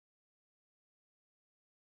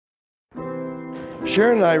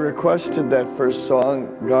Sharon and I requested that first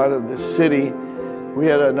song, God of the City. We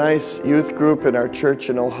had a nice youth group in our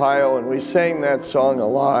church in Ohio, and we sang that song a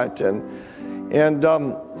lot. And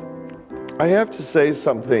I have to say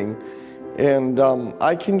something, and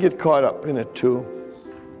I can get caught up in it too.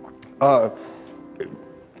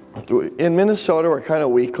 In Minnesota, we're kind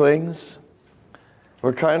of weaklings.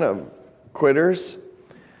 We're kind of quitters.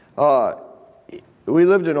 We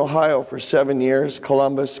lived in Ohio for 7 years,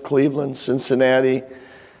 Columbus, Cleveland, Cincinnati,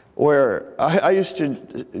 where I used to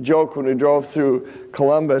joke when we drove through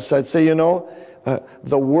Columbus, I'd say, you know,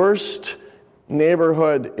 the worst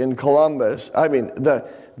neighborhood in Columbus,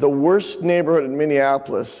 the worst neighborhood in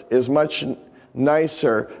Minneapolis is much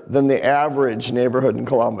nicer than the average neighborhood in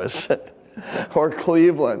Columbus or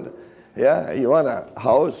Cleveland. Yeah, you want a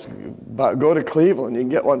house, go to Cleveland, you can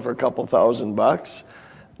get one for a couple $1,000.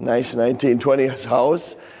 Nice 1920s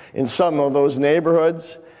house. In some of those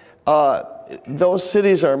neighborhoods, those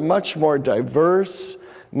cities are much more diverse,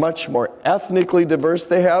 much more ethnically diverse.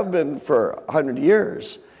 They have been for 100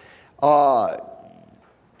 years.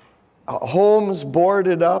 Homes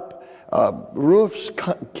boarded up, roofs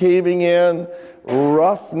caving in,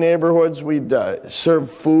 rough neighborhoods. We'd serve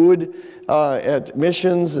food at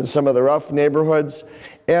missions in some of the rough neighborhoods,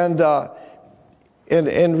 and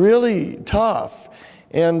really tough.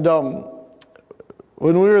 And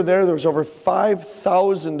when we were there, there was over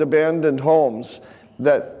 5,000 abandoned homes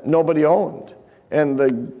that nobody owned. And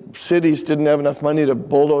the cities didn't have enough money to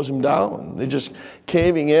bulldoze them down. They're just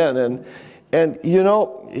caving in. And you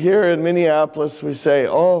know, here in Minneapolis, we say,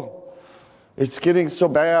 oh, it's getting so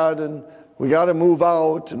bad, and we got to move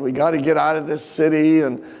out, and we got to get out of this city.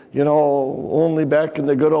 And, you know, only back in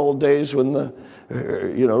the good old days when the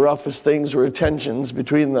roughest things were tensions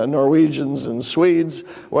between the Norwegians and Swedes,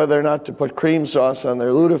 whether or not to put cream sauce on their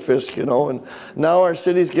lutefisk, you know. And now our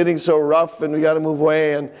city's getting so rough, and we got to move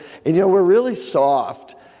away. And you know, we're really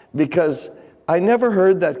soft, because I never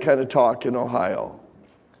heard that kind of talk in Ohio.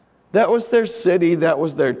 That was their city, that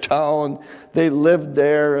was their town. They lived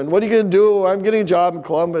there. And what are you going to do? I'm getting a job in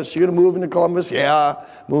Columbus. You're going to move into Columbus? Yeah,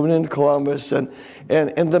 moving into Columbus. And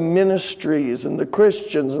the ministries and the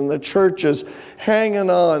Christians and the churches hanging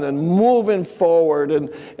on and moving forward and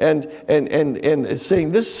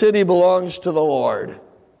saying this city belongs to the Lord.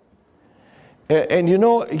 And you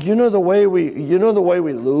know the way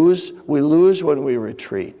we lose? We lose when we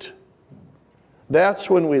retreat. That's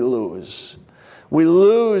when we lose. We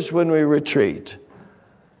lose when we retreat.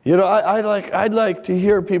 You know, I'd like to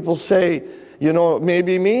hear people say, you know,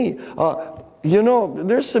 maybe me, you know,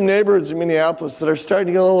 there's some neighborhoods in Minneapolis that are starting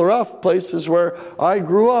to get a little rough, places where I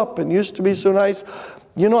grew up and used to be so nice.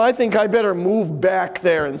 You know, I think I better move back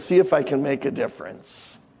there and see if I can make a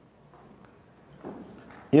difference.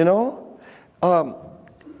 You know,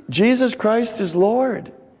 Jesus Christ is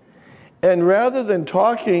Lord. And rather than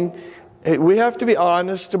talking, we have to be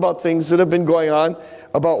honest about things that have been going on,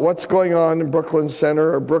 about what's going on in Brooklyn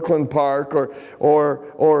Center or Brooklyn Park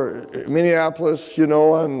or Minneapolis, you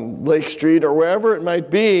know, on Lake Street or wherever it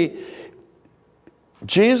might be.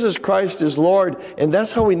 Jesus Christ is Lord, and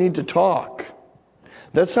that's how we need to talk.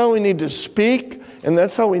 That's how we need to speak, and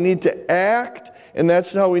that's how we need to act, and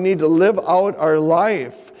that's how we need to live out our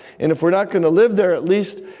life. And if we're not going to live there, at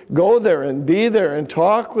least go there and be there and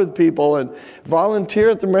talk with people and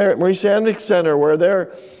volunteer at the Maurice Andick Center, where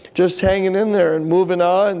they're just hanging in there and moving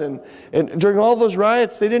on. And during all those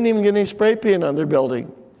riots, they didn't even get any spray paint on their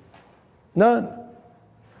building. None.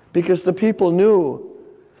 Because the people knew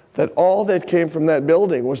that all that came from that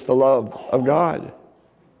building was the love of God.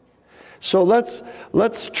 So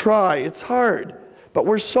let's try. It's hard, but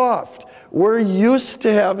we're soft. We're used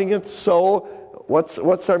to having it so.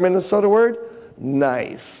 What's our Minnesota word?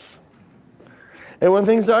 Nice. And when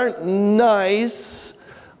things aren't nice,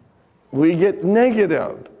 we get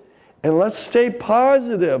negative. And let's stay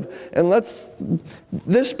positive. And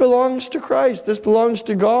this belongs to Christ. This belongs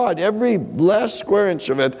to God, every last square inch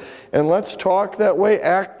of it. And let's talk that way,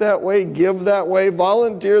 act that way, give that way,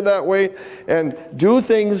 volunteer that way, and do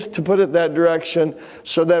things to put it that direction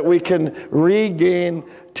so that we can regain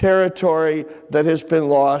territory that has been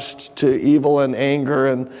lost to evil and anger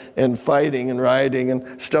and fighting and rioting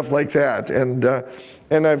and stuff like that.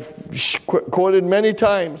 And I've quoted many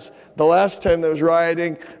times, the last time there was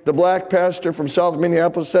rioting, the black pastor from South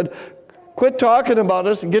Minneapolis said, quit talking about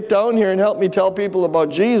us and get down here and help me tell people about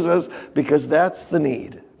Jesus, because that's the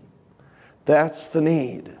need. That's the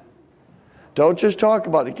need. Don't just talk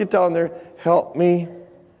about it. Get down there, help me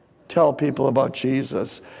tell people about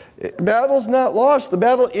Jesus. Battle's not lost. The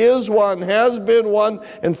battle is won, has been won,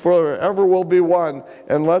 and forever will be won.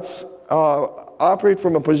 And let's operate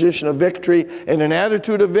from a position of victory and an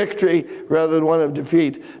attitude of victory rather than one of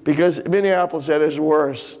defeat, because Minneapolis, at its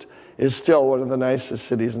worst, is still one of the nicest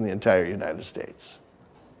cities in the entire United States.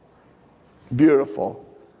 Beautiful.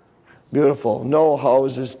 Beautiful. No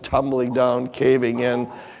houses tumbling down, caving in,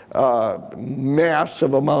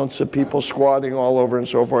 massive amounts of people squatting all over and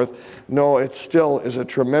so forth. No, it still is a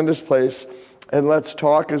tremendous place. And let's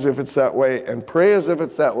talk as if it's that way and pray as if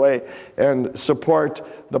it's that way and support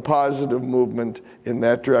the positive movement in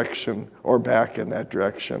that direction or back in that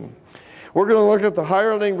direction. We're going to look at the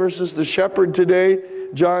hireling versus the shepherd today,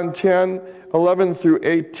 John 10, 11 through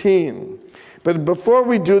 18. But before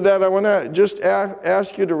we do that, I want to just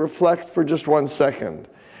ask you to reflect for just 1 second.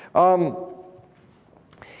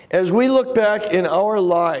 As we look back in our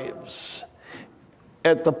lives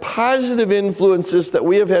at the positive influences that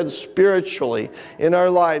we have had spiritually in our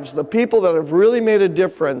lives, the people that have really made a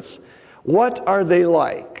difference, what are they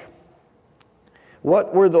like?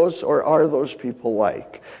 What were those or are those people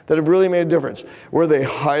like that have really made a difference? Were they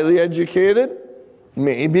highly educated?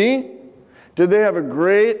 Maybe. Did they have a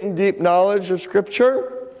great and deep knowledge of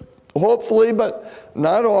Scripture? Hopefully, but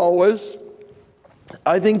not always.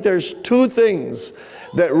 I think there's two things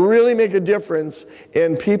that really make a difference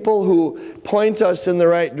in people who point us in the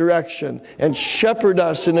right direction and shepherd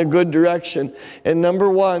us in a good direction. And number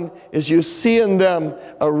one is you see in them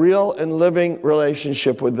a real and living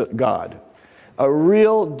relationship with God. A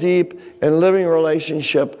real, deep, and living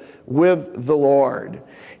relationship with the Lord.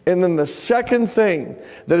 And then the second thing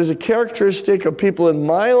that is a characteristic of people in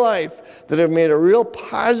my life that have made a real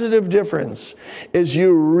positive difference is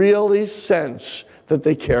you really sense that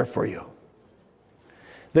they care for you.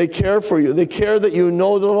 They care for you. They care that you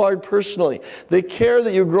know the Lord personally. They care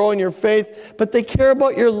that you grow in your faith, but they care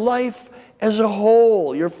about your life as a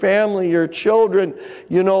whole, your family, your children,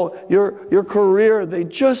 you know, your career. They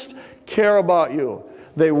just care about you.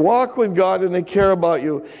 They walk with God and they care about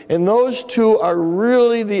you. And those two are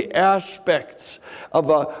really the aspects of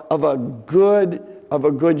a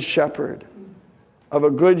good shepherd, of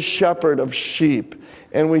a good shepherd of sheep.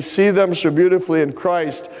 And we see them so beautifully in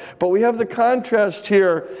Christ. But we have the contrast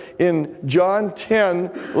here in John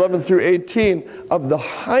 10, 11 through 18 of the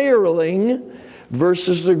hireling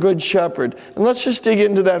versus the good shepherd. And let's just dig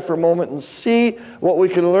into that for a moment and see what we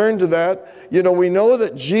can learn to that. You know, we know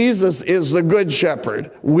that Jesus is the good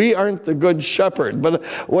shepherd. We aren't the good shepherd. But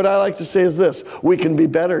what I like to say is this: we can be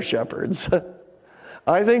better shepherds.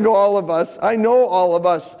 I think all of us, I know all of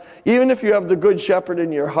us, even if you have the good shepherd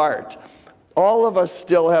in your heart, all of us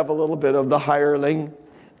still have a little bit of the hireling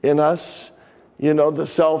in us, you know, the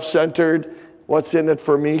self-centered, what's in it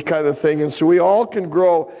for me kind of thing. And so we all can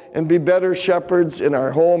grow and be better shepherds in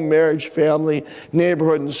our home, marriage, family,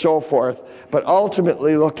 neighborhood, and so forth, but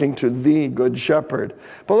ultimately looking to the good shepherd.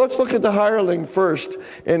 But let's look at the hireling first.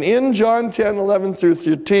 And in John 10, 11 through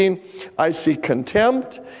 13, I see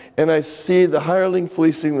contempt, and I see the hireling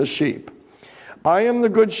fleecing the sheep. I am the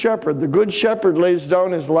good shepherd. The good shepherd lays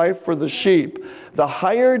down his life for the sheep. The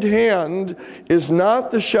hired hand is not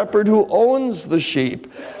the shepherd who owns the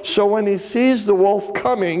sheep. So when he sees the wolf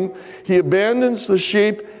coming, he abandons the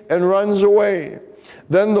sheep and runs away.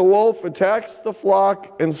 Then the wolf attacks the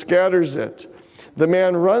flock and scatters it. The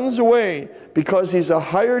man runs away because he's a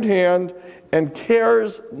hired hand and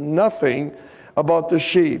cares nothing about the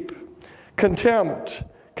sheep. Contempt.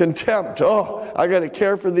 Contempt. Oh, I got to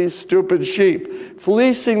care for these stupid sheep.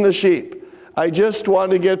 Fleecing the sheep. I just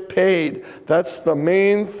want to get paid. That's the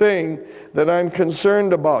main thing that I'm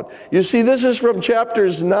concerned about. You see, this is from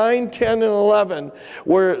chapters 9, 10, and 11,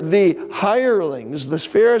 where the hirelings, the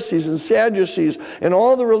Pharisees and Sadducees, and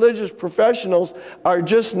all the religious professionals are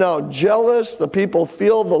just now jealous. The people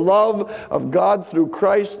feel the love of God through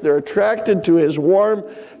Christ. They're attracted to his warm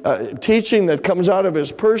teaching that comes out of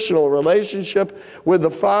his personal relationship with the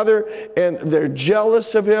Father, and they're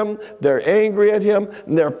jealous of him, they're angry at him,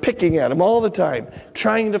 and they're picking at him all the time,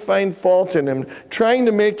 trying to find fault in him, trying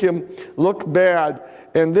to make him look bad.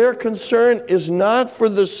 And their concern is not for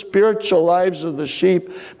the spiritual lives of the sheep,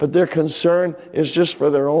 but their concern is just for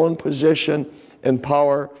their own position and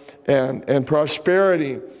power and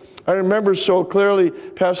prosperity. I remember so clearly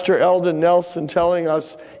Pastor Eldon Nelson telling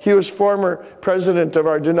us, he was former president of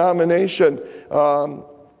our denomination. You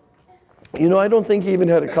know, I don't think he even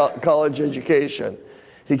had a college education.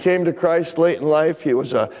 He came to Christ late in life. He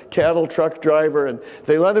was a cattle truck driver, and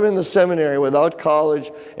they let him in the seminary without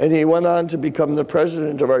college, and he went on to become the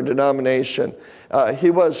president of our denomination.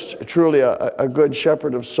 He was truly a good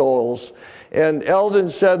shepherd of souls. And Eldon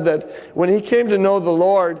said that when he came to know the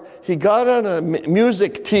Lord, he got on a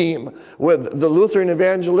music team with the Lutheran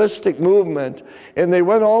Evangelistic Movement, and they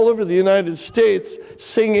went all over the United States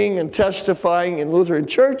singing and testifying in Lutheran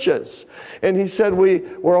churches. And he said, we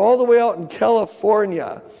were all the way out in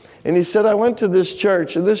California, and he said, I went to this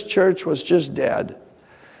church, and this church was just dead.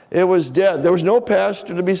 It was dead. There was no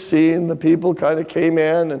pastor to be seen. The people kind of came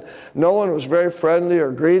in, and no one was very friendly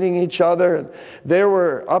or greeting each other. And they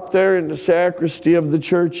were up there in the sacristy of the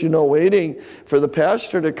church, waiting for the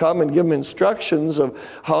pastor to come and give them instructions of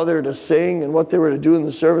how they're to sing and what they were to do in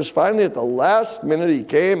the service. Finally, at the last minute, he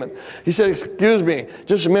came, and he said, excuse me,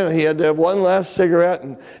 just a minute. He had to have one last cigarette,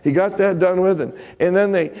 and he got that done with. And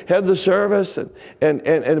then they had the service, and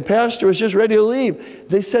the pastor was just ready to leave.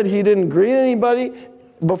 They said he didn't greet anybody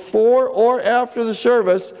before or after the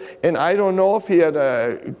service, and I don't know if he had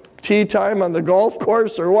a tea time on the golf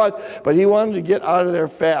course or what, but he wanted to get out of there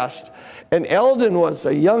fast. And Eldon was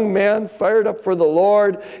a young man fired up for the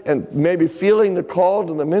Lord and maybe feeling the call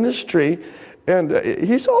to the ministry, and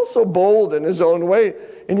he's also bold in his own way.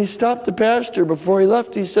 And he stopped the pastor before he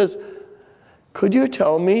left. He says, could you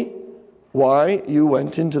tell me why you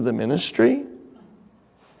went into the ministry?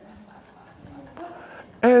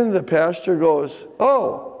 And the pastor goes,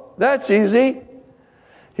 oh, that's easy.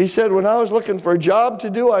 He said, when I was looking for a job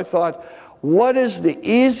to do, I thought, what is the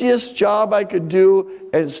easiest job I could do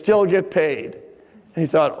and still get paid? And he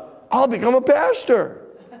thought, I'll become a pastor.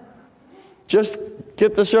 Just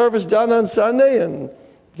get the service done on Sunday and,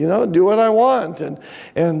 do what I want. And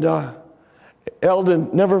Eldon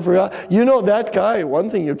never forgot. That guy,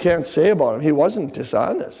 one thing you can't say about him, he wasn't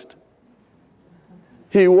dishonest.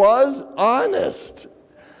 He was honest.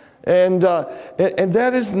 And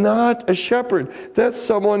that is not a shepherd. That's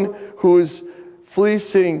someone who's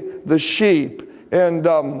fleecing the sheep. And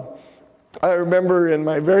I remember in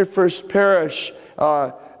my very first parish,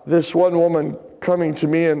 this one woman coming to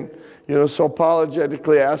me and, so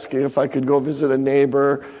apologetically asking if I could go visit a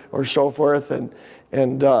neighbor or so forth. And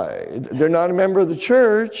they're not a member of the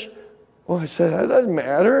church. Well, I said, that doesn't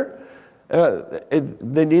matter.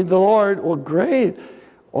 They need the Lord. Well, great.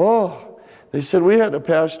 Oh. They said, we had a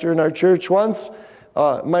pastor in our church once.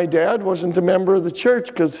 My dad wasn't a member of the church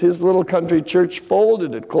because his little country church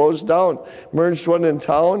folded. It closed down, merged one in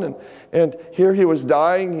town, and here he was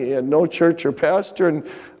dying. He had no church or pastor, and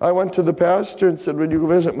I went to the pastor and said, would you go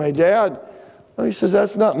visit my dad? Well, he says,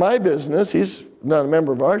 that's not my business. He's not a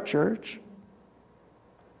member of our church.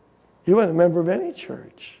 He wasn't a member of any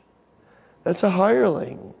church. That's a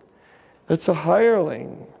hireling. That's a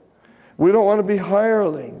hireling. We don't want to be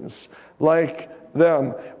hirelings like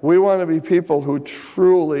them. We want to be people who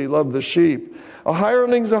truly love the sheep. A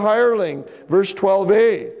hireling's a hireling. Verse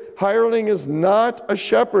 12a. Hireling is not a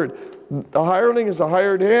shepherd. A hireling is a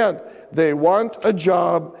hired hand. They want a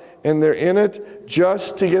job, and they're in it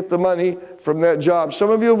just to get the money from that job.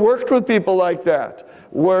 Some of you have worked with people like that.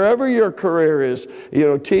 Wherever your career is,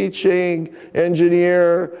 teaching,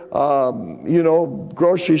 engineer,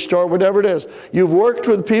 grocery store, whatever it is. You've worked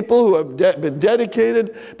with people who have been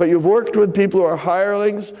dedicated, but you've worked with people who are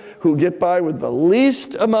hirelings, who get by with the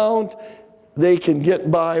least amount they can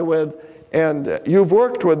get by with. And you've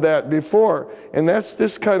worked with that before. And that's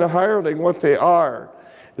this kind of hireling, what they are.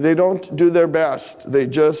 They don't do their best. They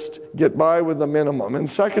just get by with the minimum. And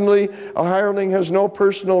secondly, a hireling has no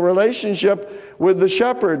personal relationship with the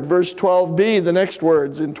shepherd. Verse 12b, the next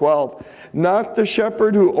words in 12. Not the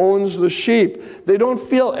shepherd who owns the sheep. They don't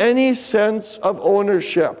feel any sense of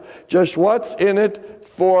ownership. Just what's in it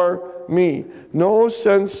for me. No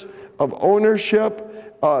sense of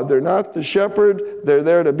ownership. They're not the shepherd. They're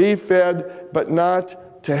there to be fed, but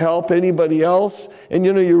not to help anybody else. And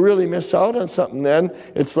you really miss out on something then.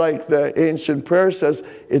 It's like the ancient prayer says,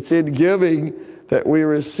 it's in giving that we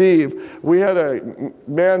receive. We had a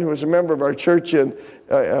man who was a member of our church in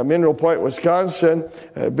Mineral Point, Wisconsin,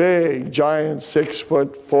 a big, giant,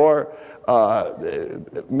 6'4"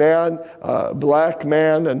 man, black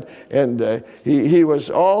man, and he was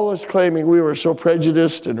always claiming we were so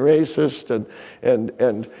prejudiced and racist and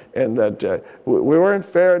that we weren't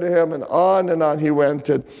fair to him, and on he went.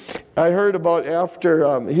 And I heard about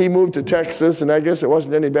after he moved to Texas, and I guess it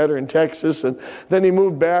wasn't any better in Texas, and then he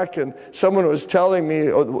moved back, and someone was telling me,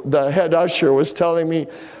 the head usher was telling me,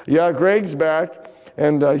 yeah, Greg's back.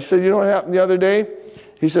 And he said, you know what happened the other day?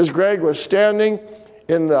 He says, Greg was standing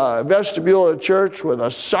in the vestibule of the church with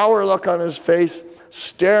a sour look on his face,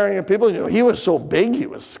 staring at people. He was so big, he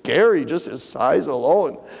was scary, just his size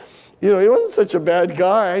alone. He wasn't such a bad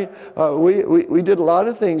guy. We did a lot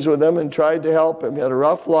of things with him and tried to help him. He had a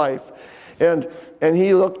rough life. And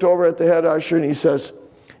he looked over at the head usher and he says,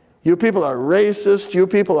 You people are racist. You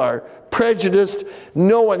people are prejudiced.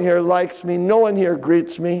 No one here likes me. No one here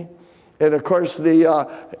greets me. And of course, the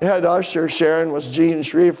head usher, Sharon, was Gene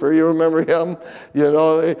Schriefer. You remember him?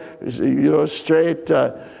 Straight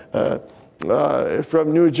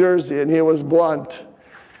from New Jersey, and he was blunt.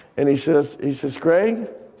 And he says, Greg,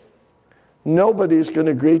 nobody's going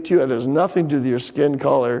to greet you. It has nothing to do with your skin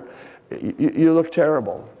color. You look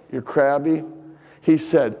terrible. You're crabby. He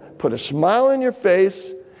said, put a smile on your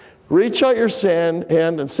face, reach out your hand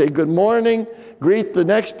and say good morning, greet the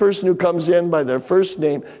next person who comes in by their first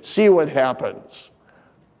name, see what happens.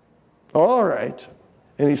 All right.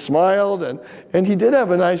 And he smiled, and he did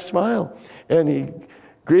have a nice smile. And he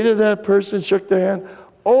greeted that person, shook their hand.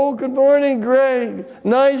 Oh, good morning, Greg.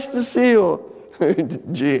 Nice to see you.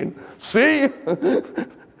 Gene, see?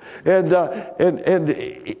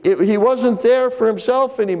 He wasn't there for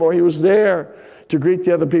himself anymore. He was there to greet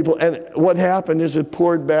the other people. And what happened is it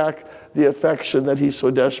poured back the affection that he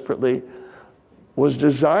so desperately was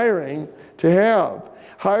desiring to have.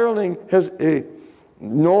 Hireling has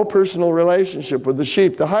no personal relationship with the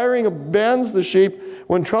sheep. The hireling abandons the sheep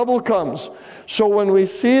when trouble comes. So when we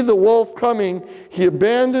see the wolf coming, he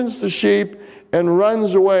abandons the sheep and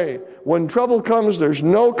runs away. When trouble comes, there's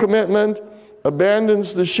no commitment,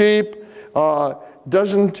 abandons the sheep,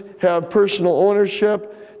 doesn't have personal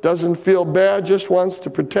ownership, doesn't feel bad, just wants to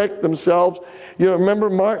protect themselves. You know, remember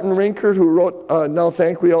Martin Rinkert, who wrote Now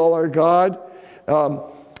Thank We All Our God?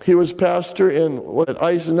 He was pastor in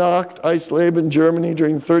Eisenach, Eisleben, Germany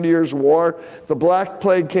during the 30 Years' War. The Black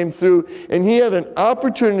Plague came through, and he had an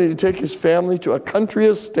opportunity to take his family to a country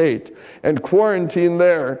estate and quarantine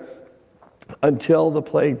there until the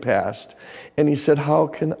plague passed. And he said, how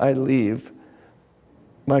can I leave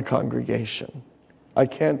my congregation? I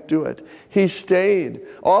can't do it. He stayed,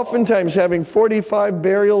 oftentimes having 45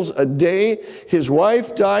 burials a day. His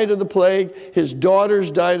wife died of the plague. His daughters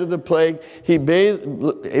died of the plague.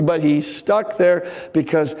 But he stuck there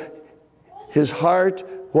because his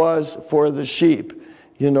heart was for the sheep.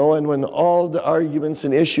 You know, and when all the arguments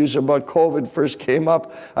and issues about COVID first came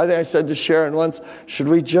up, I think I said to Sharon once, should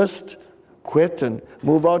we just quit and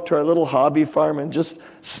move out to our little hobby farm and just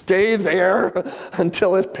stay there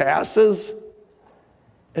until it passes?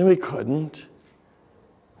 And we couldn't.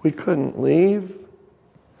 We couldn't leave.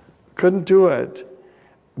 Couldn't do it.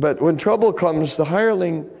 But when trouble comes, the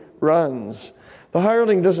hireling runs. The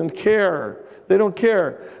hireling doesn't care. They don't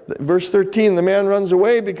care. Verse 13, the man runs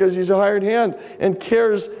away because he's a hired hand and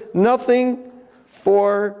cares nothing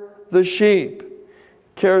for the sheep.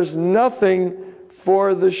 Cares nothing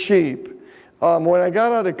for the sheep. When I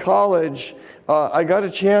got out of college, I got a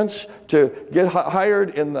chance to get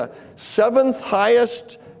hired in the 7th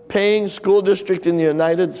highest paying school district in the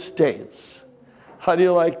United States. How do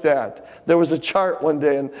you like that? There was a chart one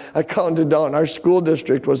day, and I counted down. Our school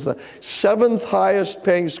district was the 7th highest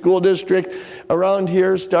paying school district around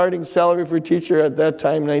here. Starting salary for a teacher at that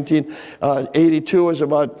time, 1982, was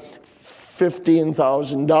about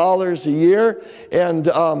 $15,000 a year. And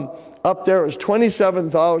up there was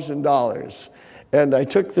 $27,000. And I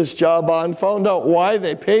took this job on, found out why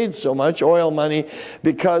they paid so much, oil money,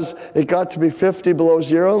 because it got to be 50 below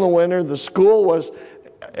zero in the winter. The school was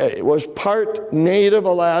part Native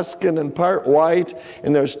Alaskan and part white,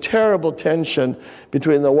 and there's terrible tension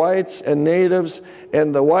between the whites and natives.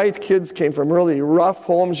 And the white kids came from really rough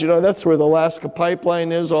homes. You know, that's where the Alaska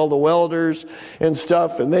pipeline is, all the welders and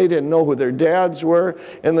stuff, and they didn't know who their dads were.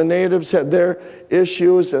 And the natives had their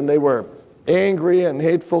issues, and they were angry and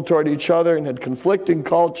hateful toward each other and had conflicting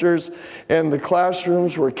cultures, and the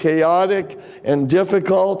classrooms were chaotic and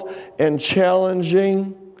difficult and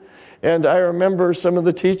challenging. And I remember some of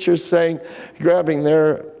the teachers saying, grabbing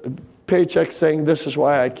their paychecks, saying, this is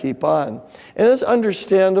why I keep on. And it's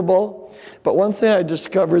understandable, but one thing I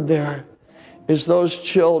discovered there is those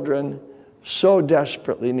children so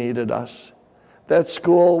desperately needed us. That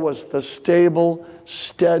school was the stable,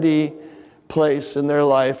 steady place in their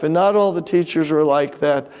life. And not all the teachers were like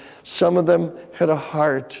that. Some of them had a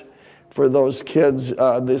heart for those kids.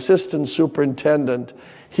 The assistant superintendent,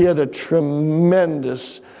 he had a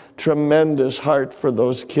tremendous heart for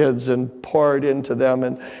those kids and poured into them.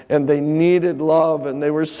 And they needed love, and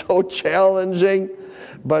they were so challenging.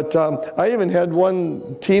 But I even had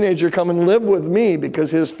one teenager come and live with me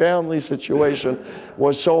because his family situation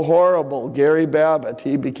was so horrible. Gary Babbitt,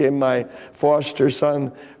 he became my foster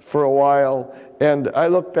son for a while. And I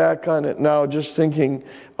look back on it now just thinking,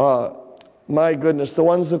 my goodness, the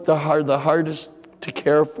ones that are the hardest to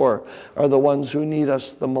care for are the ones who need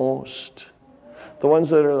us the most. The ones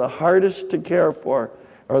that are the hardest to care for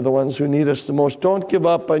are the ones who need us the most. Don't give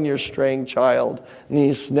up on your straying child,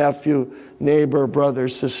 niece, nephew, neighbor, brother,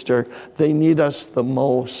 sister. They need us the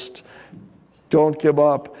most. Don't give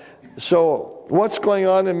up. So what's going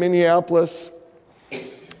on in Minneapolis?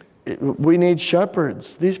 We need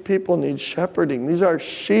shepherds. These people need shepherding. These are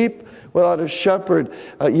sheep without a shepherd.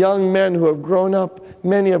 Young men who have grown up,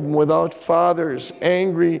 many of them without fathers,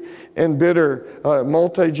 angry and bitter,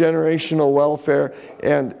 multi-generational welfare,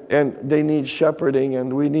 and they need shepherding.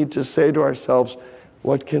 And we need to say to ourselves,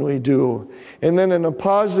 what can we do? And then in a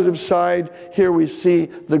positive side, here we see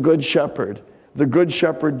the Good Shepherd. The Good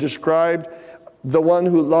Shepherd described, the one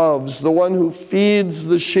who loves, the one who feeds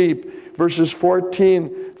the sheep. Verses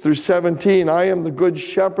 14 through 17, I am the good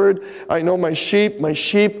shepherd. I know my sheep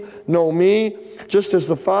know me. Just as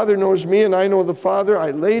the Father knows me and I know the Father,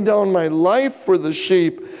 I lay down my life for the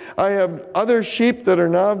sheep. I have other sheep that are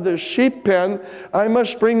not of the sheep pen. I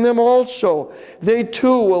must bring them also. They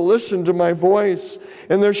too will listen to my voice,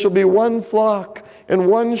 and there shall be one flock and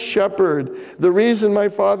one shepherd. The reason my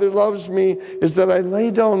Father loves me is that I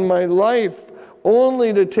lay down my life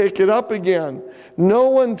only to take it up again. No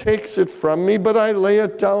one takes it from me, but I lay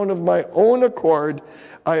it down of my own accord.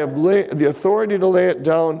 I have the authority to lay it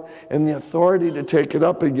down and the authority to take it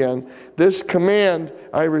up again. This command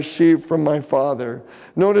I received from my Father.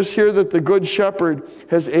 Notice here that the Good Shepherd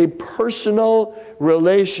has a personal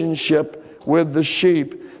relationship with the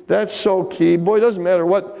sheep. That's so key. Boy, it doesn't matter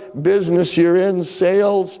what business you're in,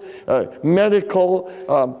 sales,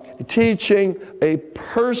 medical, teaching, a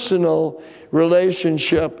personal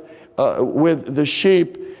relationship with the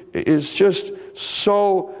sheep is just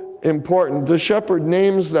so important. The shepherd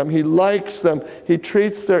names them. He likes them. He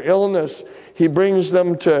treats their illness. He brings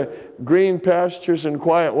them to green pastures and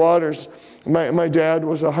quiet waters. My dad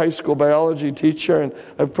was a high school biology teacher, and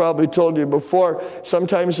I've probably told you before,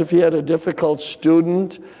 sometimes if he had a difficult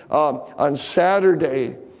student, on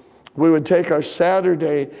Saturday, we would take our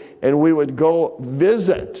Saturday and we would go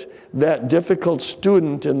visit that difficult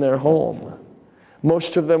student in their home.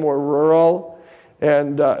 Most of them were rural,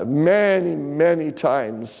 and many, many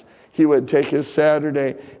times he would take his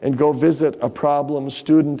Saturday and go visit a problem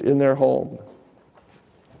student in their home.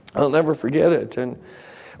 I'll never forget it. And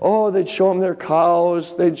they'd show them their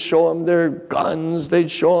cows, they'd show them their guns,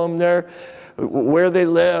 they'd show them where they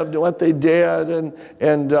lived, what they did,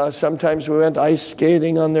 and sometimes we went ice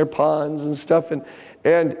skating on their ponds and stuff. And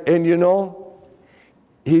you know,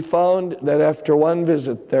 he found that after one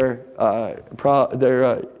visit, their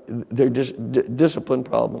discipline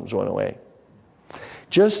problems went away.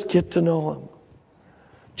 Just get to know them.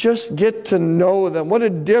 Just get to know them. What a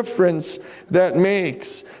difference that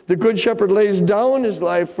makes. The Good Shepherd lays down his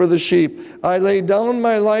life for the sheep. I lay down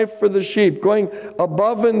my life for the sheep, going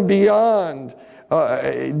above and beyond.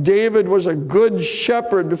 David was a good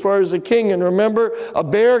shepherd before he was a king. And remember, a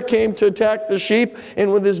bear came to attack the sheep,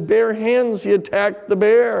 and with his bare hands he attacked the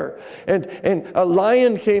bear. And a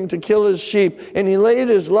lion came to kill his sheep, and he laid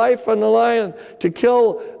his life on the lion to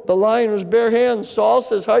kill the lion with his bare hands. Saul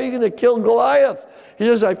says, how are you going to kill Goliath? He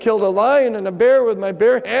says, I've killed a lion and a bear with my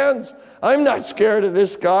bare hands. I'm not scared of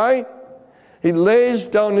this guy. He lays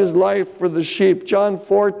down his life for the sheep. John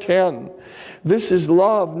 4:10. This is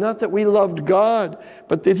love, not that we loved God,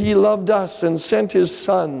 but that he loved us and sent his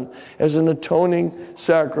Son as an atoning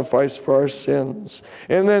sacrifice for our sins.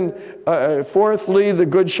 And then fourthly, the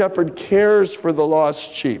Good Shepherd cares for the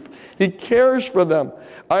lost sheep. He cares for them.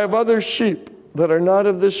 I have other sheep that are not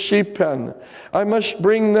of this sheep pen. I must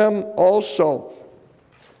bring them also.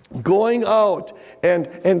 Going out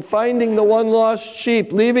and finding the one lost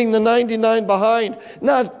sheep, leaving the 99 behind,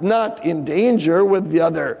 not in danger with the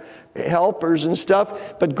other helpers and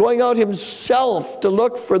stuff, but going out himself to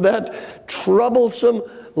look for that troublesome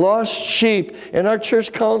lost sheep. And our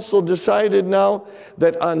church council decided now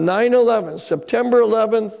that on 9/11, September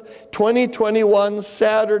 11th, 2021,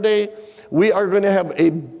 Saturday, we are going to have a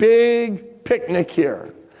big picnic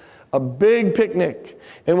here. A big picnic.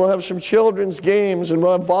 And we'll have some children's games, and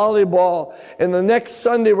we'll have volleyball. And the next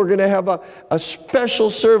Sunday, we're going to have a special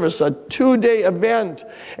service, a 2-day event.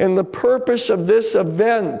 And the purpose of this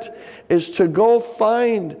event is to go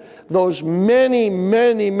find those many,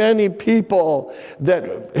 many, many people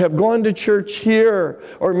that have gone to church here,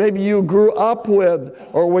 or maybe you grew up with,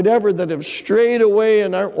 or whatever, that have strayed away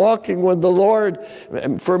and aren't walking with the Lord.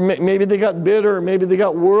 Maybe they got bitter, maybe they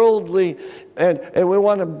got worldly, and we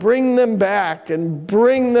want to bring them back and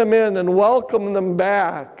bring them in and welcome them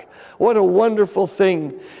back. What a wonderful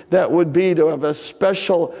thing that would be to have a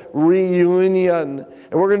special reunion.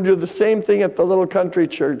 And we're going to do the same thing at the little country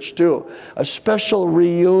church too. A special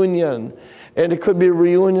reunion. And it could be a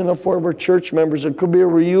reunion of former church members. It could be a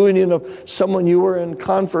reunion of someone you were in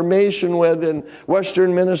confirmation with in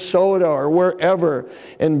western Minnesota or wherever.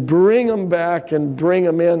 And bring them back and bring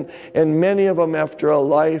them in. And many of them, after a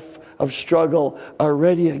life of struggle, are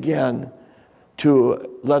ready again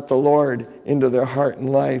to let the Lord into their heart and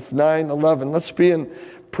life. 9:11. Let's be in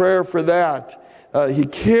prayer for that. He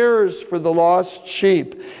cares for the lost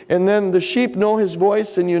sheep. And then the sheep know his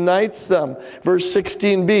voice and unites them. Verse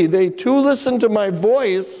 16b, they too listen to my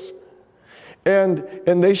voice, and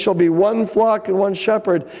they shall be one flock and one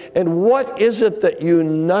shepherd. And what is it that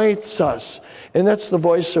unites us? And that's the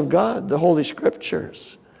voice of God, the Holy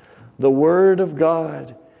Scriptures, the Word of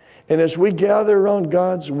God. And as we gather around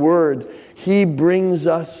God's Word, He brings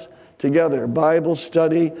us together. Bible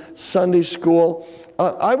study, Sunday school.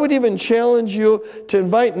 I would even challenge you to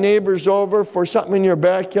invite neighbors over for something in your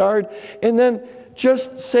backyard, and then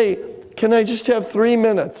just say, can I just have 3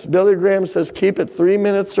 minutes? Billy Graham says, keep it 3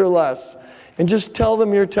 minutes or less. And just tell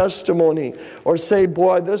them your testimony. Or say,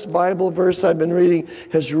 boy, this Bible verse I've been reading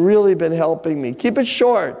has really been helping me. Keep it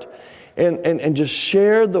short. And just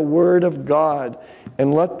share the Word of God.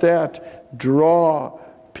 And let that draw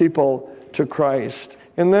people to Christ.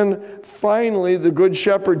 And then finally, the Good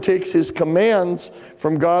Shepherd takes his commands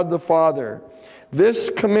from God the Father. This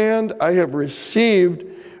command I have received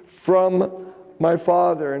from my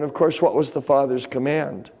Father. And of course, what was the Father's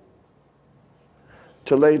command?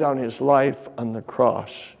 To lay down his life on the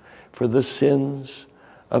cross for the sins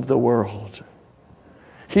of the world.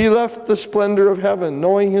 He left the splendor of heaven,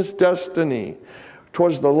 knowing his destiny,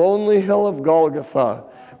 towards the lonely hill of Golgotha,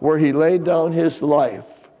 where he laid down his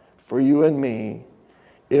life for you and me.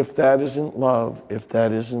 If that isn't love, if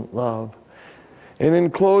that isn't love. And in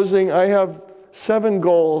closing, I have 7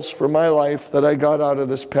 goals for my life that I got out of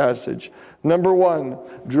this passage. Number 1,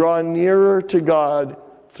 draw nearer to God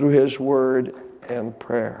through his word and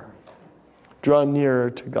prayer. Draw nearer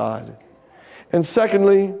to God. And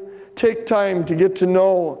secondly, take time to get to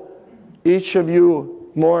know each of you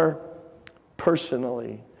more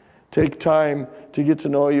personally. Take time to get to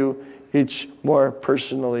know you each more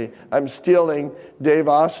personally. I'm stealing Dave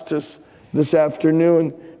Ostis this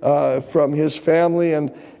afternoon from his family,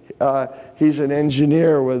 and he's an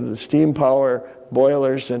engineer with steam power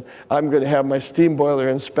boilers, and I'm going to have my steam boiler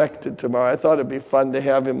inspected tomorrow. I thought it'd be fun to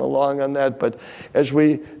have him along on that, but as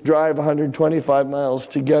we drive 125 miles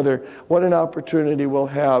together, what an opportunity we'll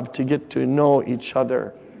have to get to know each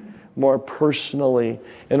other more personally,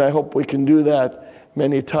 and I hope we can do that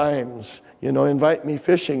many times. You know, invite me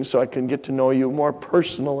fishing so I can get to know you more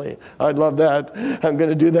personally. I'd love that. I'm going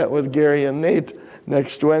to do that with Gary and Nate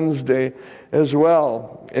next Wednesday as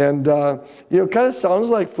well. And, it kind of sounds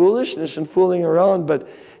like foolishness and fooling around, but,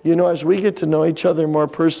 as we get to know each other more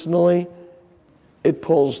personally, it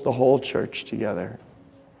pulls the whole church together.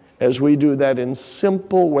 As we do that in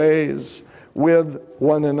simple ways with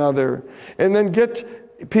one another. And then get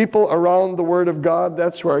people around the Word of God.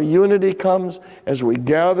 That's where our unity comes as we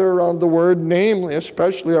gather around the Word, namely,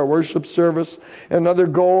 especially our worship service. Another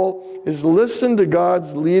goal is listen to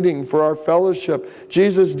God's leading for our fellowship.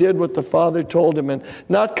 Jesus did what the Father told him, and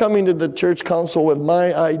not coming to the church council with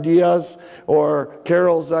my ideas or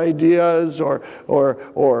Carol's ideas or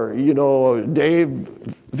Dave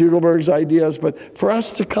Fugelberg's ideas, but for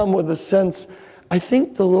us to come with a sense, I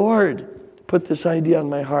think the Lord put this idea on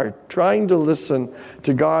my heart, trying to listen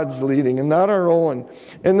to God's leading and not our own.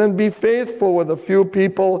 And then be faithful with a few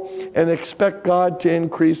people and expect God to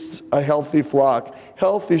increase a healthy flock.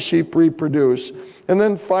 Healthy sheep reproduce. And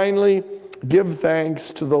then finally, give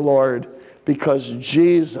thanks to the Lord because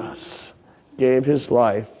Jesus gave his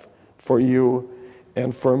life for you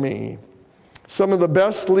and for me. Some of the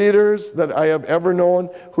best leaders that I have ever known,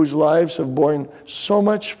 whose lives have borne so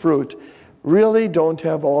much fruit, really don't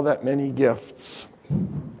have all that many gifts.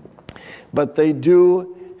 But they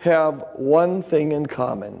do have one thing in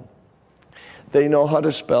common. They know how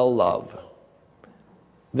to spell love.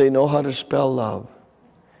 They know how to spell love.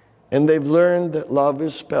 And they've learned that love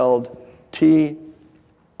is spelled T-I-M-E.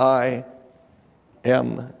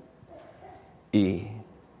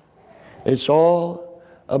 It's all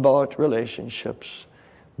about relationships.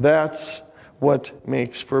 That's what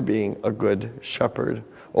makes for being a good shepherd.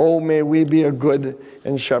 Oh, may we be a good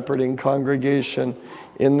and shepherding congregation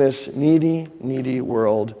in this needy, needy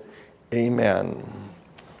world. Amen.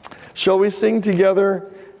 Shall we sing together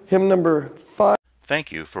hymn number 5?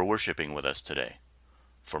 Thank you for worshiping with us today.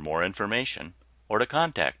 For more information or to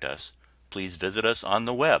contact us, please visit us on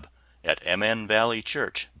the web at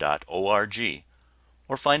mnvalleychurch.org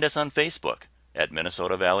or find us on Facebook at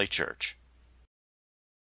Minnesota Valley Church.